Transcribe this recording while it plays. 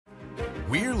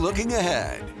We're looking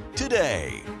ahead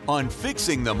today on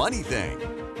Fixing the Money Thing.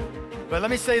 But let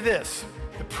me say this.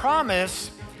 The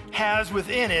promise has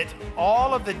within it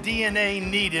all of the DNA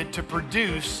needed to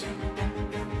produce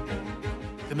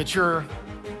the mature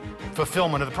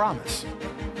fulfillment of the promise.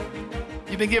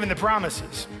 You've been given the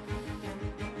promises.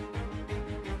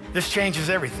 This changes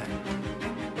everything.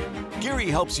 Gary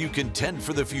helps you contend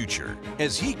for the future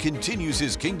as he continues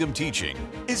his kingdom teaching,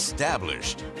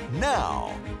 established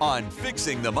now on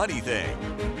Fixing the Money Thing.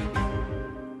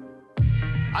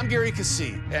 I'm Gary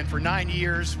Keesee, and for 9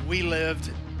 years, we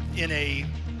lived in a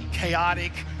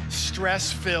chaotic,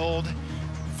 stress-filled,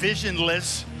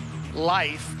 visionless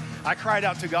life. I cried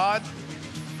out to God.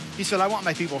 He said, I want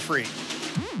my people free.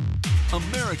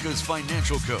 America's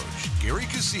financial coach, Gary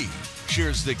Keesee,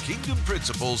 shares the kingdom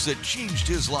principles that changed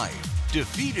his life,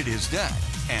 defeated his debt,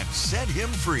 and set him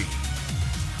free.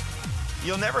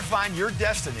 You'll never find your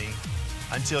destiny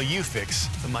until you fix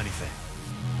the money thing.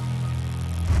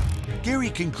 Gary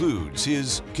concludes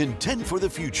his Contend for the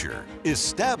Future,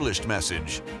 established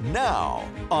message now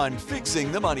on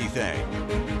Fixing the Money Thing.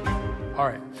 All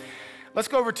right, let's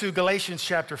go over to Galatians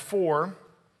chapter 4.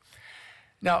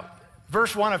 Now,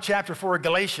 verse 1 of chapter 4 of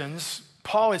Galatians,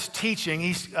 Paul is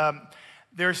teaching.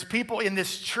 There's people in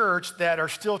this church that are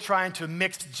still trying to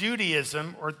mix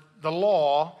Judaism or the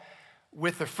law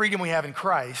with the freedom we have in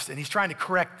Christ, and he's trying to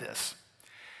correct this.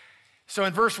 So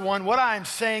in verse 1, what I'm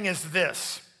saying is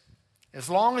this: as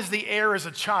long as the heir is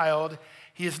a child,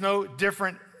 he is no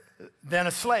different than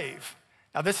a slave.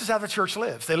 Now, this is how the church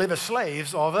lives. They live as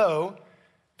slaves, although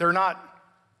they're not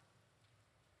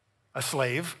a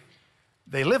slave.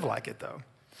 They live like it, though.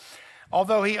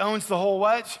 Although he owns the whole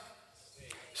what?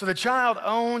 So the child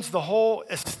owns the whole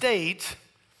estate.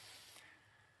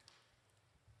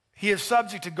 He is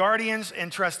subject to guardians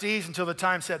and trustees until the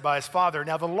time set by his father.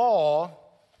 Now, the law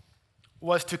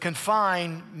was to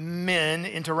confine men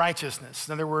into righteousness.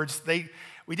 In other words,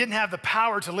 we didn't have the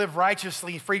power to live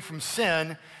righteously, free from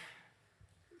sin,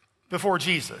 before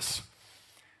Jesus.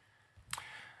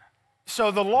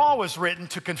 So the law was written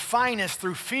to confine us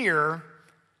through fear,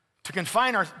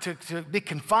 to be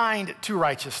confined to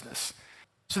righteousness,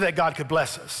 so that God could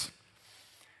bless us.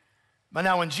 But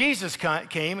now when Jesus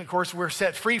came, of course, we're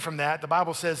set free from that. The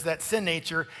Bible says that sin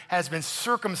nature has been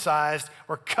circumcised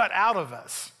or cut out of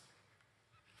us.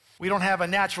 We don't have a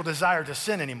natural desire to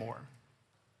sin anymore.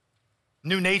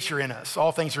 New nature in us.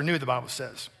 All things are new, the Bible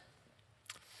says.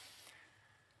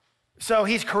 So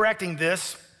he's correcting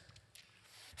this.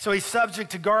 So he's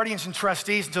subject to guardians and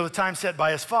trustees until the time set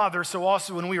by his father. So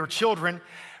also when we were children,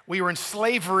 we were in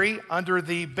slavery under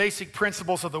the basic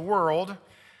principles of the world.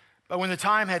 But when the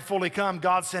time had fully come,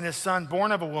 God sent his son,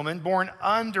 born of a woman, born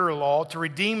under law, to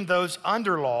redeem those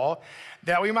under law,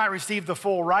 that we might receive the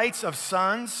full rights of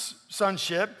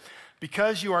sonship.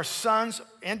 Because you are sons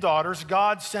and daughters,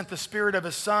 God sent the Spirit of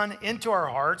his Son into our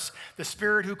hearts, the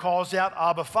Spirit who calls out,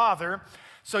 Abba, Father.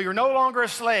 So you're no longer a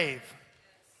slave,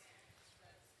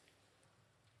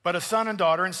 but a son and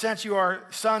daughter. And since you are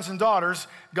sons and daughters,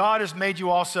 God has made you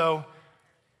also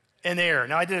an heir.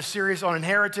 Now, I did a series on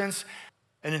inheritance.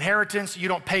 An inheritance you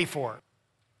don't pay for.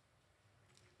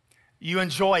 You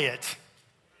enjoy it.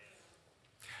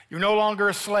 You're no longer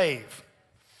a slave.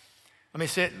 Let me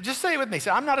say it. Just say it with me.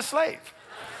 Say, I'm not a slave.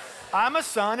 I'm a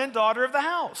son and daughter of the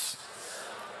house.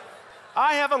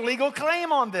 I have a legal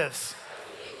claim on this.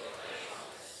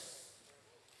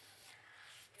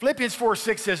 Philippians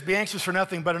 4:6 says, be anxious for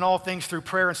nothing, but in all things through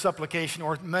prayer and supplication,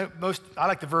 or I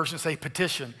like the version to say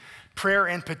petition. Prayer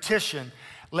and petition.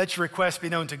 Let your requests be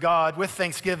known to God with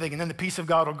thanksgiving, and then the peace of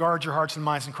God will guard your hearts and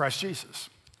minds in Christ Jesus.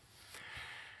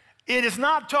 It is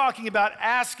not talking about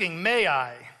asking, may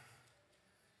I?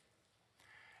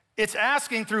 It's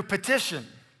asking through petition,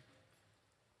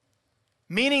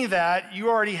 meaning that you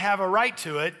already have a right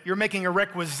to it. You're making a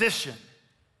requisition.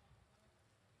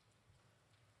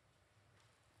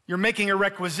 You're making a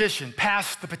requisition.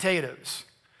 Pass the potatoes.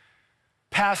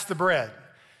 Pass the bread.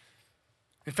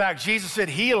 In fact, Jesus said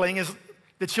healing is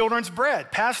the children's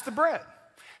bread. Pass the bread.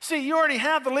 See, you already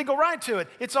have the legal right to it.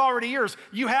 It's already yours.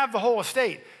 You have the whole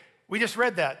estate. We just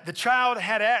read that. The child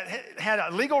had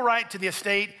a legal right to the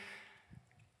estate.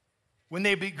 When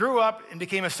they grew up and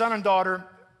became a son and daughter,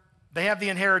 they have the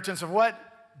inheritance of what?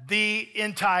 The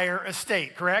entire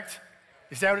estate, correct?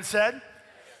 Is that what it said?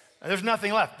 There's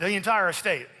nothing left. The entire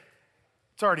estate.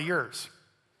 It's already yours.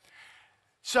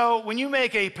 So when you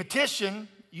make a petition,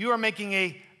 you are making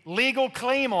a legal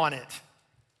claim on it.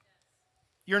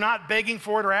 You're not begging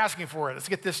for it or asking for it. Let's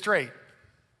get this straight.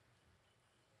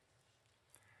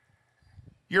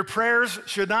 Your prayers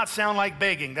should not sound like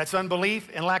begging. That's unbelief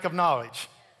and lack of knowledge.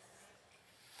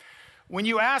 When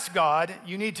you ask God,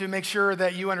 you need to make sure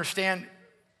that you understand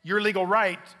your legal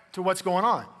right to what's going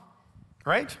on,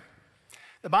 right?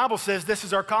 The Bible says this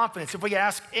is our confidence. If we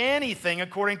ask anything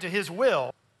according to his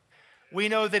will, we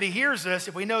know that he hears us.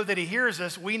 If we know that he hears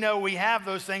us, we know we have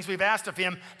those things we've asked of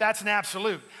him. That's an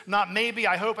absolute. Not maybe,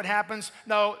 I hope it happens.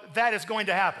 No, that is going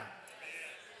to happen.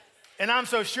 And I'm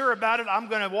so sure about it, I'm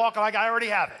going to walk like I already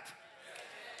have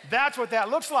it. That's what that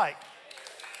looks like.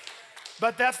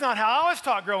 But that's not how I was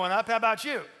taught growing up. How about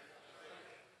you?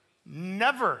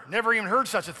 Never even heard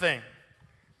such a thing.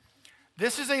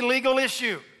 This is a legal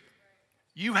issue.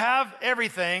 You have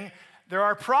everything. There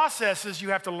are processes you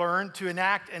have to learn to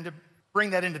enact and to bring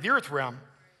that into the earth realm.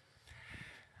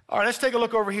 All right, let's take a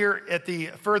look over here at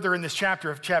further in this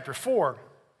chapter of chapter 4.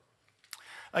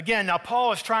 Again, now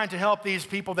Paul is trying to help these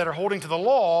people that are holding to the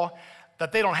law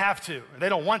that they don't have to, they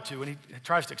don't want to, and he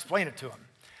tries to explain it to them.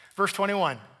 Verse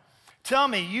 21, tell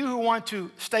me, you who want to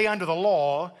stay under the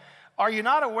law, are you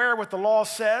not aware what the law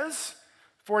says?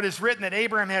 For it is written that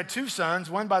Abraham had 2 sons,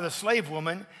 one by the slave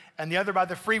woman and the other by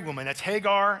the free woman. That's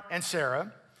Hagar and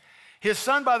Sarah. His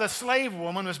son by the slave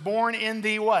woman was born in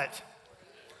the what?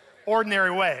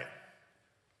 Ordinary way.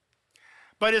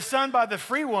 But his son by the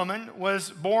free woman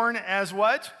was born as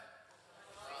what?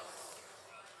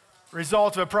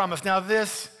 Result of a promise. Now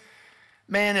this,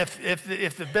 man,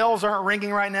 if the bells aren't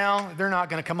ringing right now, they're not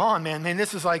going to come on, man. Man,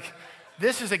 this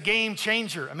is a game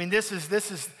changer. I mean, this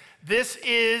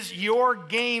is your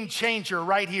game changer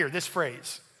right here, this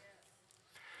phrase.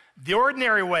 The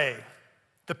ordinary way,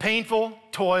 the painful,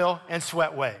 toil, and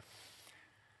sweat way.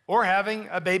 Or having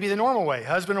a baby the normal way,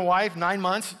 husband and wife, 9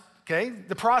 months, okay?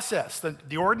 The process,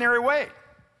 the ordinary way.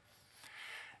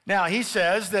 Now, he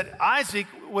says that Isaac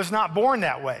was not born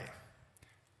that way.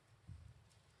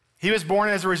 He was born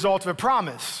as a result of a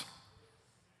promise.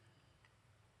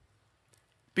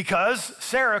 Because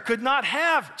Sarah could not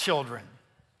have children.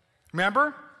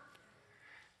 Remember?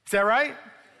 Is that right?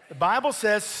 The Bible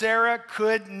says Sarah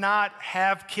could not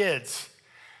have kids.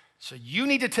 So you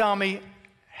need to tell me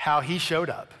how he showed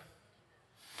up.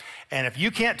 And if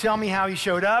you can't tell me how he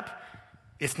showed up,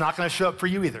 it's not going to show up for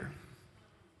you either.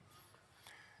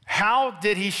 How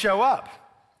did he show up?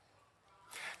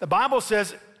 The Bible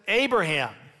says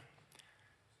Abraham,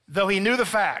 though he knew the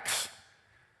facts,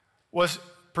 was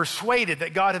persuaded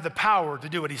that God had the power to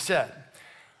do what he said.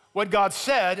 What God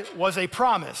said was a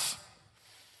promise.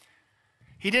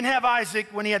 He didn't have Isaac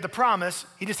when he had the promise,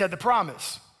 he just had the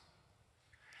promise.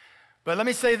 But let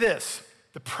me say this,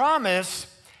 the promise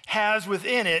has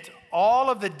within it all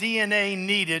of the DNA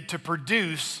needed to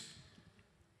produce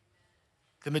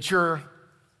the mature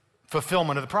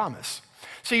fulfillment of the promise.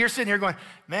 So you're sitting here going,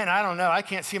 man, I don't know, I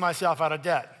can't see myself out of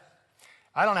debt.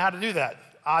 I don't know how to do that,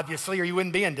 obviously, or you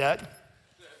wouldn't be in debt.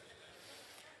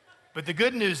 But the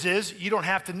good news is you don't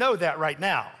have to know that right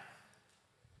now.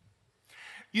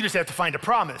 You just have to find a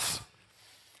promise.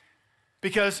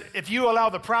 Because if you allow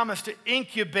the promise to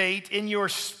incubate in your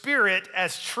spirit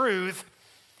as truth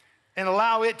and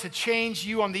allow it to change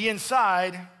you on the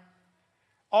inside,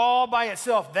 all by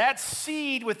itself, that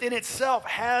seed within itself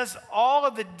has all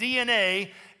of the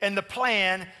DNA and the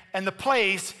plan and the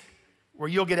place where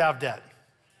you'll get out of debt.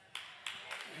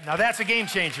 Now that's a game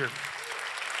changer.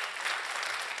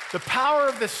 The power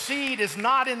of the seed is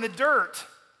not in the dirt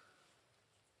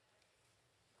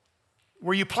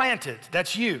where you plant it.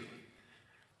 That's you.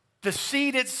 The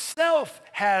seed itself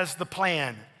has the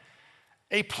plan.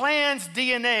 A plant's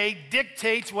DNA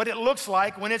dictates what it looks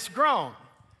like when it's grown.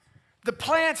 The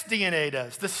plant's DNA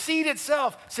does. The seed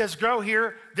itself says, grow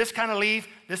here, this kind of leaf,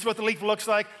 this is what the leaf looks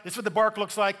like, this is what the bark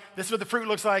looks like, this is what the fruit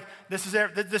looks like, this is there.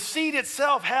 The seed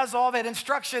itself has all that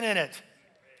instruction in it,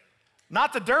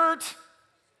 not the dirt.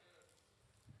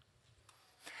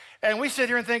 And we sit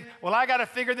here and think, well, I got to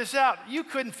figure this out. You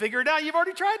couldn't figure it out. You've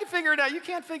already tried to figure it out. You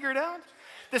can't figure it out.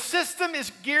 The system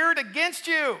is geared against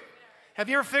you. Have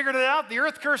you ever figured it out? The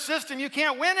earth curse system, you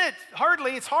can't win it.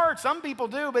 Hardly. It's hard. Some people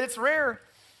do, but it's rare.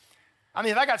 I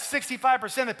mean, if I got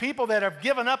 65% of people that have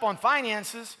given up on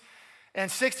finances and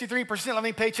 63%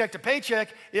 living paycheck to paycheck,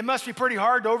 it must be pretty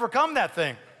hard to overcome that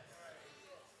thing.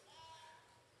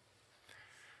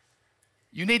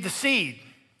 You need the seed.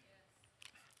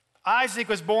 Isaac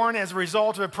was born as a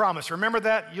result of a promise. Remember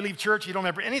that? You leave church, you don't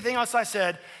remember anything else I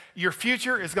said. Your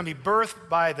future is going to be birthed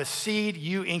by the seed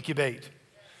you incubate.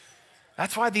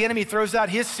 That's why the enemy throws out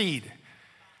his seed,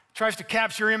 tries to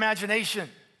capture your imagination.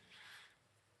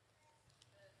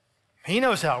 He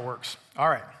knows how it works. All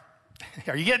right.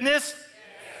 Are you getting this?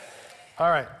 Yes. All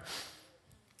right.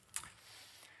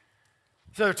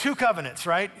 So there are 2 covenants,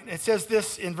 right? It says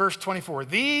this in verse 24.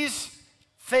 These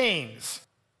things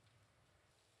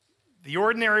the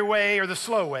ordinary way or the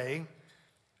slow way,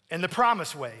 and the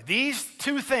promised way. These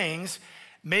two things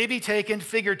may be taken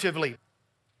figuratively.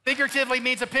 Figuratively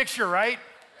means a picture, right?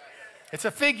 It's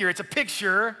a figure, it's a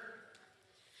picture.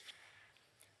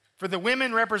 For the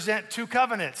women represent two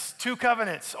covenants,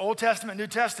 Old Testament, New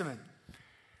Testament.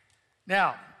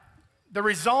 Now, the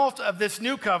result of this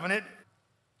new covenant,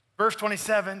 verse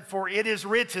 27, for it is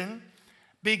written,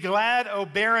 be glad, O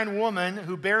barren woman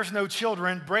who bears no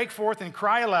children, break forth and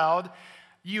cry aloud.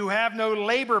 You have no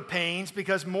labor pains,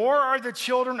 because more are the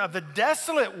children of the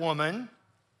desolate woman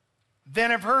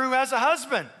than of her who has a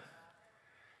husband.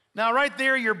 Now, right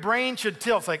there, your brain should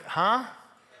tilt. It's like, huh?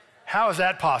 How is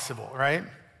that possible, right?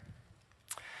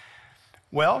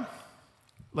 Well,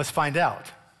 let's find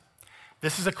out.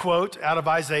 This is a quote out of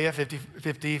Isaiah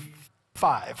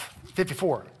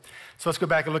 54. So let's go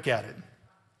back and look at it.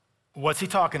 What's he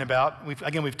talking about?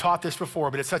 We've taught this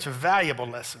before, but it's such a valuable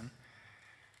lesson,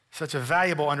 such a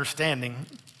valuable understanding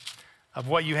of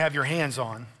what you have your hands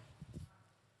on.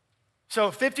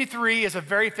 So 53 is a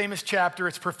very famous chapter.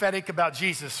 It's prophetic about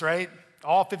Jesus, right?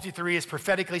 All 53 is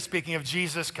prophetically speaking of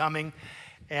Jesus coming.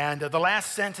 And the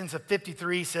last sentence of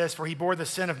 53 says, for he bore the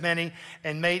sin of many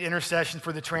and made intercession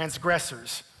for the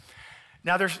transgressors.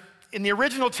 Now, in the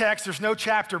original text, there's no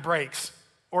chapter breaks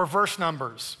or verse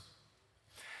numbers.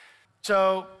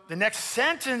 So the next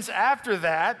sentence after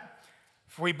that,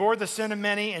 for he bore the sin of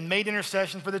many and made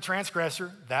intercession for the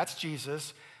transgressor, that's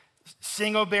Jesus.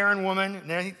 Sing, O barren woman,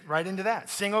 right into that.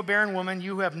 Sing, O barren woman,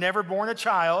 you who have never borne a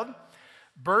child.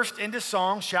 Burst into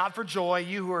song, shout for joy,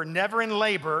 you who are never in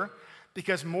labor,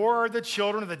 because more are the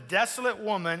children of the desolate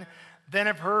woman than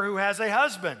of her who has a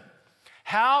husband.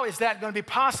 How is that going to be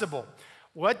possible?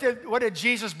 What did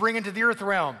Jesus bring into the earth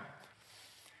realm?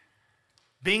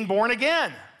 Being born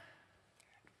again.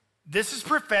 This is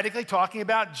prophetically talking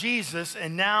about Jesus,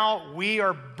 and now we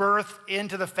are birthed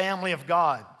into the family of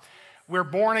God. We're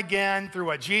born again through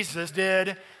what Jesus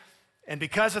did, and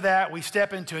because of that, we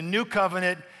step into a new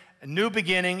covenant, a new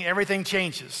beginning, everything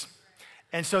changes.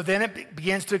 And so then it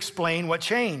begins to explain what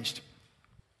changed.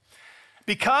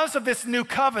 Because of this new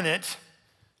covenant,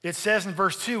 it says in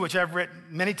verse 2, which I've written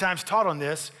many times, taught on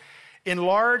this,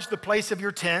 enlarge the place of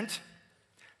your tent,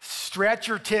 stretch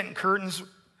your tent curtains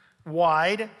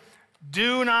wide,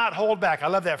 do not hold back. I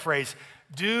love that phrase.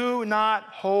 Do not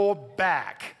hold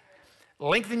back.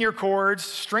 Lengthen your cords,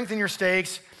 strengthen your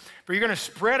stakes, for you're going to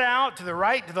spread out to the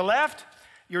right, to the left.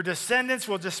 Your descendants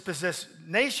will dispossess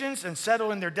nations and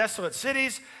settle in their desolate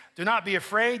cities. Do not be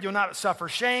afraid. You will not suffer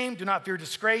shame. Do not fear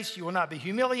disgrace. You will not be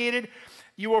humiliated.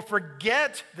 You will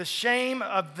forget the shame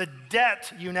of the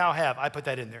debt you now have. I put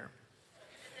that in there.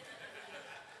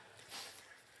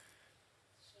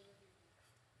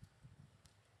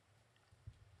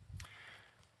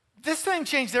 This thing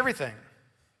changed everything.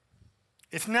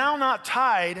 It's now not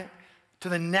tied to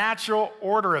the natural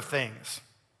order of things,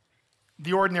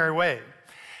 the ordinary way.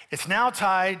 It's now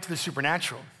tied to the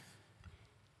supernatural.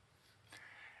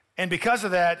 And because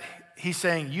of that, he's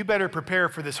saying, you better prepare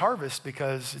for this harvest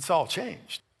because it's all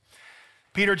changed.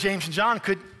 Peter, James, and John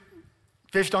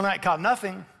fished all night, caught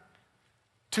nothing.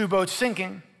 2 boats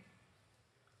sinking.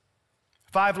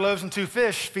 5 loaves and 2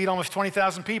 fish feed almost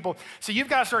 20,000 people. So you've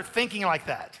got to start thinking like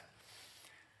that.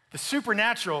 The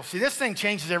supernatural, see, this thing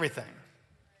changes everything.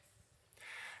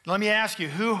 Let me ask you,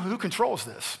 who controls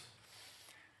this?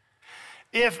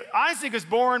 If Isaac was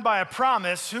born by a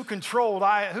promise, who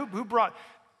brought,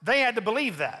 they had to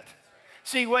believe that.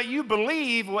 See, what you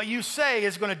believe, what you say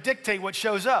is going to dictate what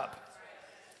shows up.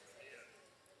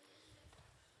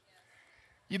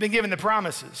 You've been given the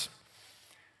promises.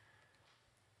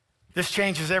 This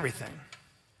changes everything.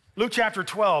 Luke chapter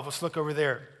 12, let's look over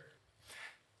there.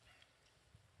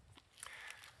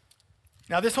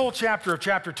 Now, this whole chapter of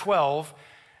chapter 12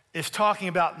 is talking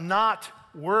about not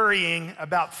worrying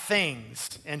about things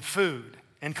and food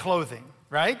and clothing,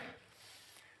 right?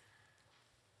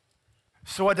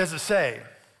 So what does it say?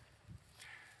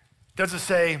 Does it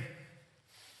say,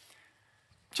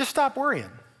 just stop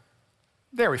worrying?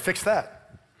 There, we fixed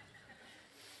that.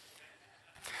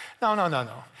 No.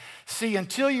 See,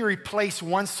 until you replace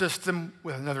one system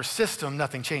with another system,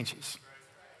 nothing changes.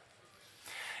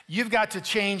 You've got to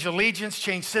change allegiance,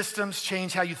 change systems,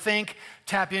 change how you think,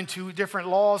 tap into different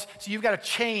laws. So you've got to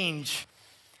change.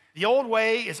 The old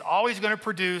way is always going to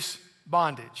produce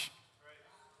bondage.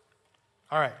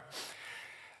 All right.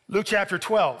 Luke chapter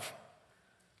 12,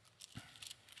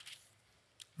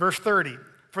 verse 30.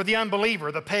 For the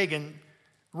unbeliever, the pagan,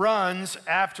 runs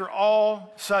after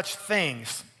all such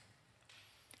things.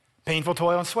 Painful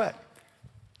toil and sweat.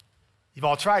 You've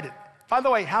all tried it. By the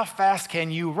way, how fast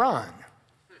can you run?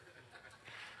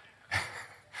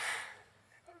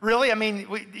 Really? I mean,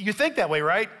 you think that way,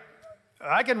 right?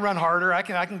 I can run harder. I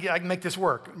can make this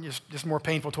work. Just more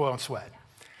painful toil and sweat.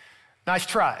 Nice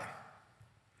try.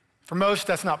 For most,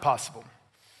 that's not possible.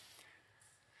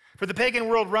 For the pagan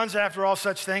world runs after all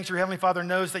such things. Your heavenly Father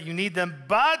knows that you need them,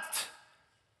 but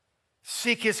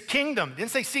seek his kingdom. He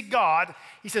didn't say seek God.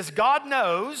 He says God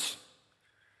knows.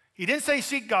 He didn't say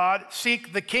seek God,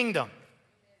 seek the kingdom.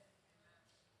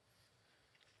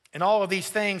 And all of these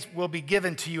things will be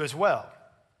given to you as well.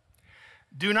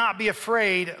 Do not be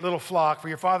afraid, little flock, for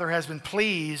your Father has been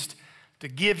pleased to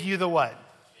give you the what?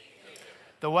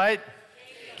 The what?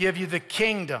 Give you the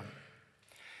kingdom.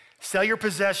 Sell your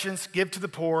possessions, give to the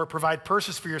poor, provide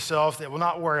purses for yourselves that will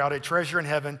not wear out, a treasure in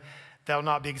heaven that will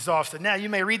not be exhausted. Now, you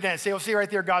may read that and say, well, see right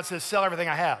there, God says, sell everything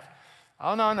I have.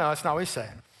 Oh, no, that's not what he's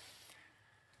saying.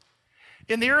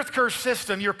 In the earth curse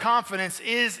system, your confidence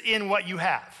is in what you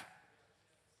have.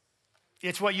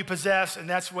 It's what you possess, and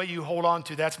that's what you hold on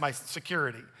to. That's my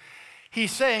security.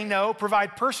 He's saying, no,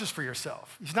 provide purses for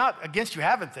yourself. He's not against you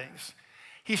having things.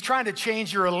 He's trying to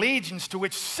change your allegiance to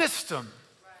which system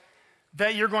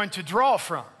that you're going to draw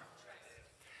from.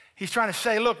 He's trying to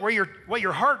say, look, what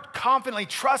your heart confidently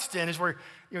trusts in is where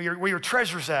your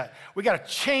treasure's at. We got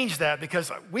to change that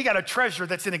because we got a treasure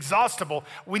that's inexhaustible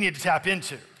we need to tap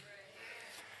into.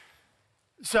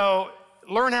 So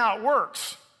learn how it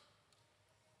works.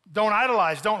 Don't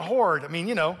idolize, don't hoard. I mean,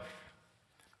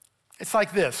 it's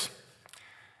like this.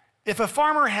 If a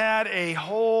farmer had a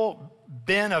whole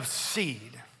bin of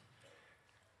seed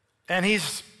and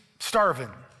he's starving,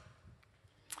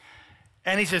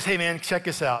 and he says, hey man, check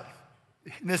this out.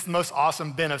 This is the most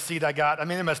awesome bin of seed I got. I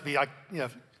mean, there must be like,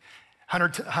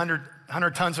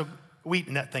 100 tons of wheat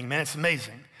in that thing, man. It's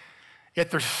amazing. Yet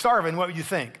they're starving, what would you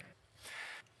think?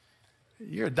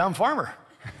 You're a dumb farmer.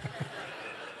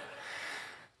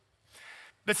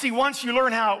 But see, once you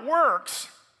learn how it works,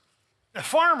 a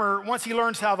farmer, once he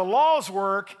learns how the laws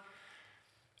work,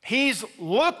 he's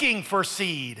looking for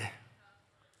seed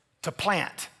to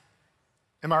plant.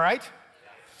 Am I right?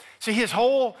 See, his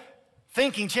whole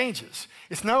thinking changes.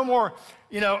 It's no more,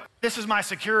 this is my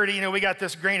security. We got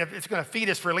this grain it's going to feed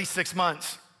us for at least 6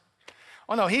 months.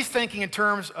 Oh no, he's thinking in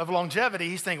terms of longevity.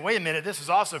 He's thinking, wait a minute, this is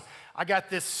awesome. I got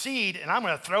this seed and I'm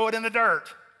going to throw it in the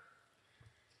dirt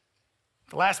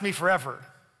to last me forever.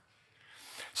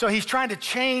 So he's trying to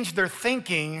change their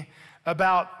thinking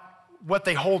about what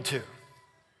they hold to.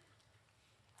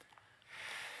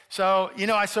 So,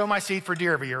 I sow my seed for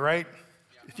deer every year, right?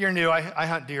 If you're new, I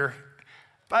hunt deer,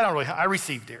 but I don't really hunt. I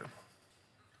receive deer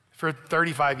for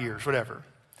 35 years, whatever.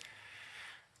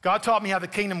 God taught me how the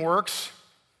kingdom works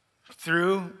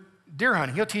through deer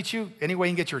hunting. He'll teach you any way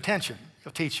he can get your attention.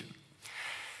 He'll teach you.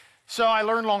 So I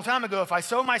learned a long time ago, if I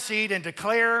sow my seed and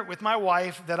declare with my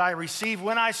wife that I receive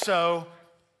when I sow,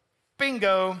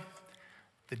 bingo,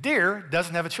 the deer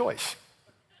doesn't have a choice.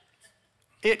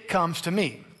 It comes to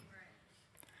me.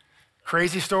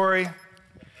 Crazy story.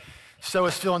 So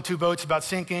is filling 2 boats about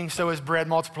sinking. So is bread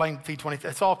multiplying, feed 20.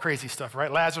 It's all crazy stuff,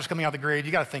 right? Lazarus coming out of the grave.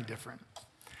 You got to think different.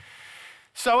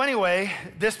 So anyway,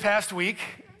 this past week,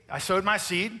 I sowed my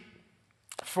seed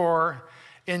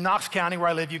in Knox County where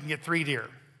I live, you can get 3 deer.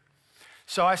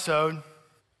 So I sowed,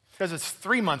 because it's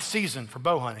 3-month season for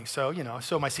bow hunting. So, I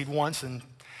sow my seed once, and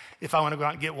if I want to go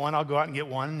out and get one, I'll go out and get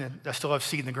one. And I still have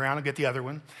seed in the ground, I'll get the other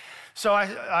one. So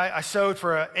I sowed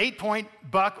for an 8-point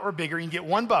buck or bigger. You can get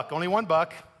 1 buck, only 1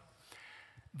 buck.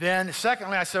 Then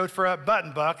secondly, I sowed for a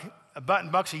button buck. A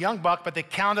button buck's a young buck, but they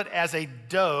count it as a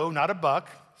doe, not a buck.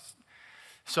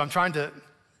 So I'm trying to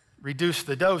reduce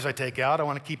the does I take out. I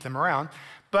want to keep them around.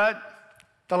 But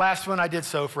the last one I did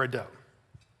sow for a doe.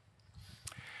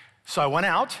 So I went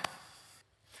out.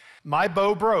 My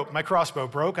bow broke. My crossbow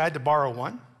broke. I had to borrow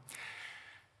one.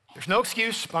 There's no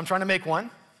excuse, but I'm trying to make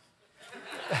one.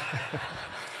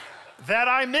 That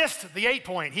I missed the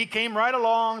 8-point. He came right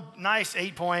along, nice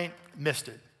 8-point, missed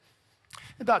it.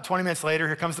 About 20 minutes later,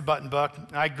 here comes the button buck.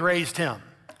 I grazed him.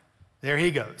 There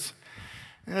he goes.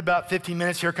 In about 15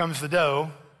 minutes, here comes the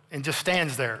doe and just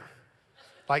stands there.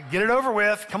 Like, get it over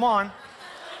with, come on.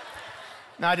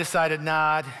 And I decided,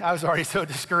 I was already so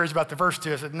discouraged about the first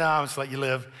 2. I said, I'm just let you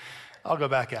live. I'll go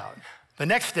back out. The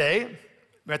next day,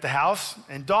 we're at the house,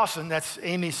 and Dawson, that's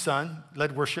Amy's son,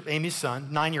 led worship, Amy's son,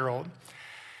 9-year-old.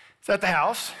 He's at the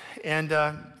house, and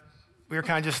we were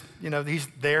kind of just, he's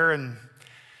there and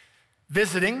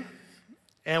visiting,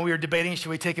 and we were debating, should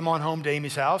we take him on home to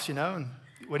Amy's house, and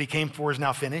what he came for is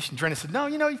now finished. And Drenda said, no,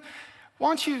 why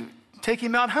don't you take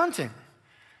him out hunting?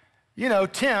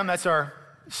 Tim, that's our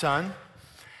son,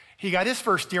 he got his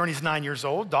first deer when he's 9 years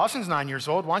old. Dawson's 9 years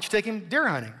old. Why don't you take him deer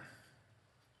hunting?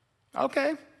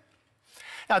 Okay.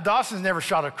 Now, Dawson's never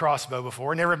shot a crossbow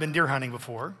before, never been deer hunting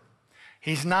before.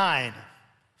 He's 9.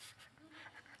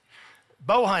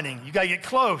 Bow hunting, you gotta get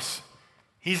close.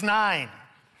 He's 9.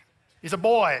 He's a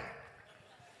boy.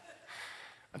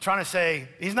 I'm trying to say,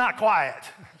 he's not quiet.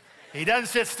 He doesn't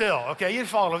sit still. Okay, you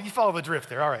follow the drift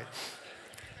there, all right.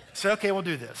 So, okay, we'll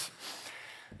do this.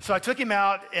 So I took him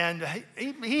out, and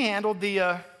he handled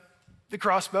the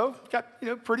crossbow. Got,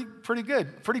 pretty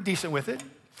good, pretty decent with it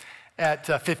at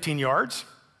 15 yards.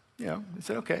 I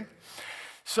said, okay.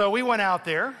 So we went out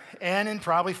there, and in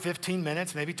probably 15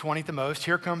 minutes, maybe 20 at the most,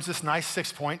 here comes this nice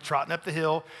 6-point trotting up the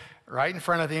hill right in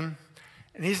front of him.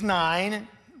 And he's 9.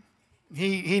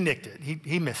 He nicked it.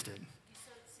 He missed it.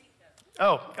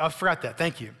 Oh, I forgot that.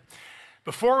 Thank you.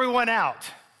 Before we went out,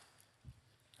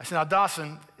 I said, now,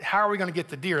 Dawson, how are we going to get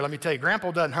the deer? Let me tell you,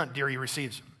 Grandpa doesn't hunt deer, he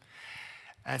receives them.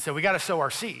 And so we got to sow our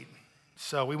seed.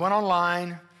 So we went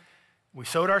online, we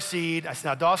sowed our seed. I said,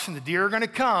 now, Dawson, the deer are going to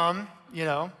come,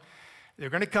 They're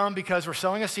going to come because we're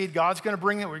sowing a seed. God's going to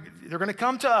bring it. They're going to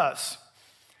come to us.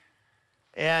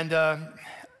 And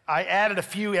I added a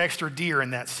few extra deer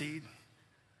in that seed.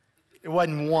 It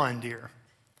wasn't one deer.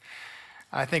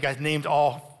 I think I named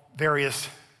all various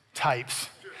types.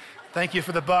 Thank you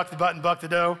for the buck, the button buck, the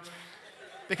doe.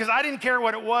 Because I didn't care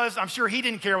what it was. I'm sure he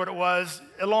didn't care what it was,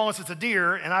 as long as it's a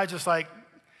deer. And I just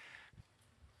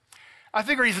I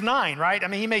figure he's 9, right? I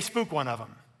mean, he may spook one of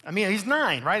them. I mean, he's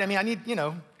 9, right? I mean, I need,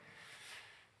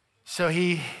 So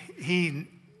he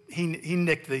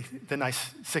nicked the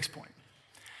nice 6-point.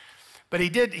 But he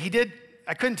did,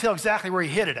 I couldn't tell exactly where he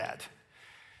hit it at.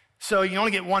 So you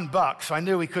only get 1 buck, so I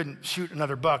knew he couldn't shoot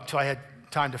another buck until I had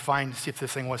time to see if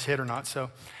this thing was hit or not. So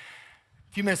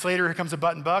a few minutes later, here comes a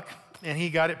button buck, and he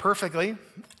got it perfectly,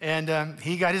 and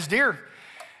he got his deer.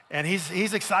 And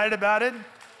he's excited about it.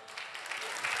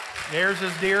 There's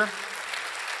his deer.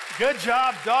 Good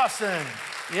job, Dawson.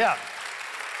 Yeah.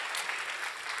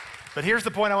 But here's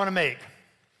the point I want to make.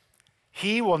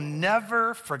 He will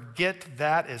never forget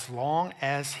that as long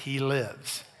as he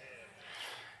lives.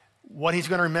 What he's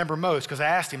going to remember most, because I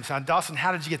asked him, son, Dawson,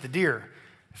 how did you get the deer?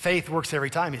 Faith works every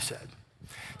time, he said.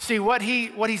 See, what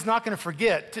he's not going to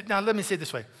forget, now let me say it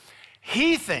this way.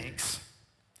 He thinks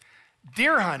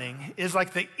deer hunting is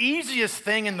like the easiest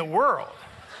thing in the world.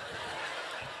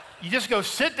 You just go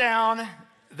sit down,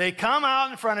 they come out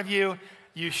in front of you,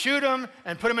 you shoot them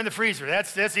and put them in the freezer.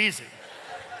 That's easy.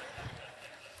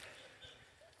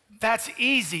 That's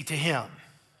easy to him,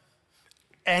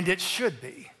 and it should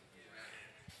be.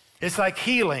 It's like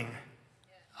healing.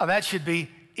 Oh, that should be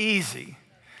easy.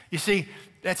 You see,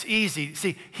 that's easy.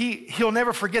 See, he'll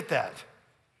never forget that.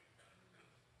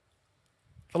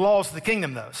 The laws of the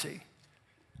kingdom, though, see.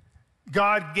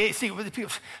 God gave, see,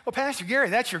 people, well, Pastor Gary,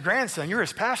 that's your grandson. You're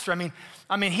his pastor. I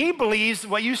mean, he believes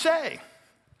what you say.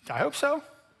 I hope so.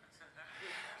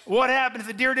 What happened if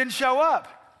the deer didn't show up?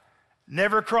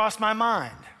 Never crossed my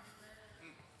mind.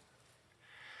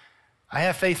 I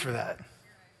have faith for that.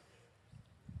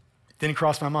 Didn't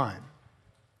cross my mind.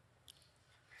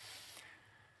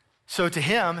 So to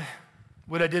him,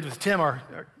 what I did with Tim, our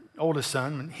oldest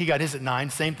son, he got his at 9,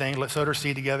 same thing, let's sowed our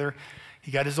seed together.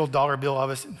 He got his little dollar bill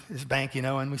of his bank,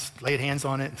 and we laid hands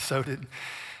on it and sowed it.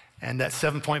 And that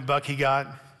 7-point buck he got,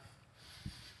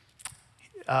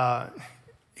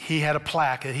 he had a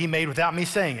plaque that he made without me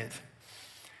saying it.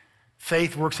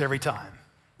 Faith works every time.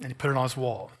 And he put it on his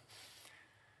wall.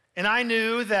 And I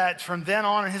knew that from then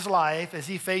on in his life, as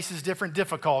he faces different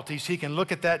difficulties, he can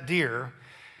look at that deer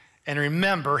and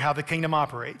remember how the kingdom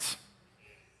operates.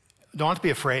 Don't have to be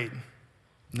afraid.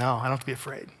 No, I don't have to be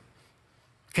afraid.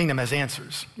 The kingdom has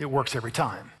answers. It works every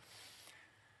time.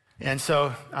 And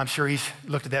so I'm sure he's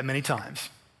looked at that many times.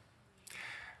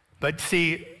 But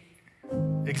see,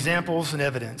 examples and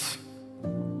evidence.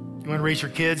 You want to raise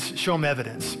your kids? Show them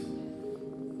evidence.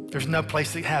 There's no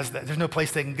place that has that. There's no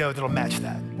place they can go that'll match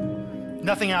that.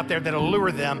 Nothing out there that'll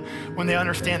lure them when they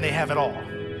understand they have it all.